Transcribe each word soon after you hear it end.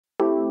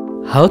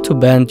How to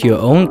bend your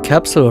own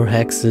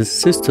Capsulorhexis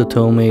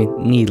Cystotome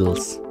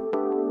needles.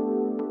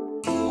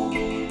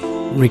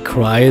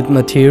 Required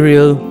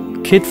material: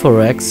 kit for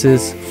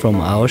Rhexis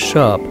from our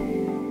shop.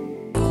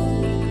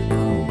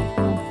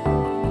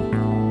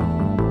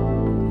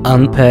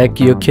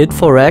 Unpack your kit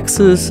for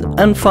Rhexis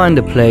and find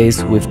a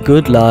place with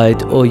good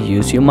light or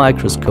use your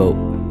microscope.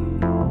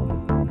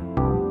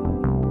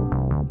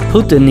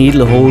 Put the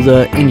needle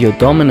holder in your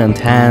dominant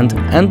hand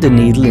and the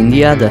needle in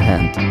the other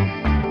hand.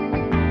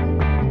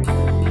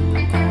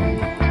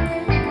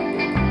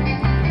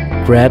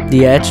 Grab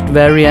the edged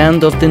very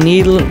end of the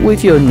needle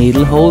with your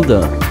needle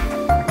holder.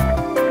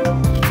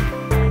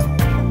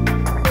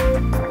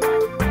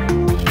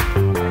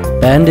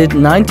 Bend it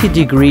 90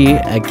 degrees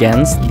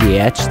against the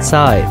edged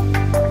side.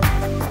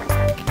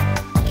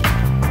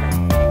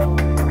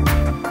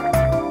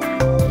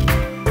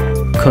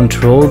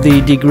 Control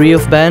the degree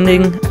of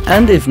bending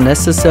and, if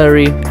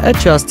necessary,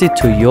 adjust it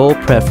to your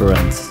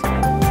preference.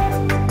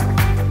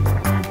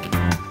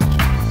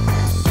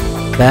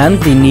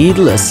 Bend the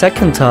needle a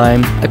second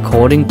time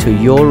according to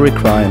your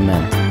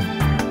requirement.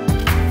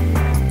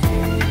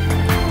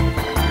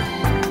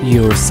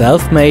 Your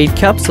self-made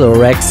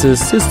Capsulorhexis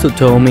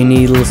Cystotome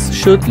needles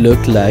should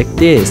look like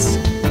this.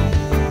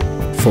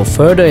 For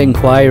further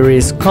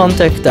inquiries,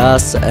 contact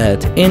us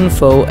at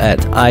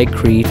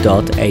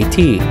info@eyecre.at.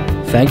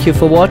 Thank you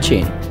for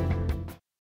watching.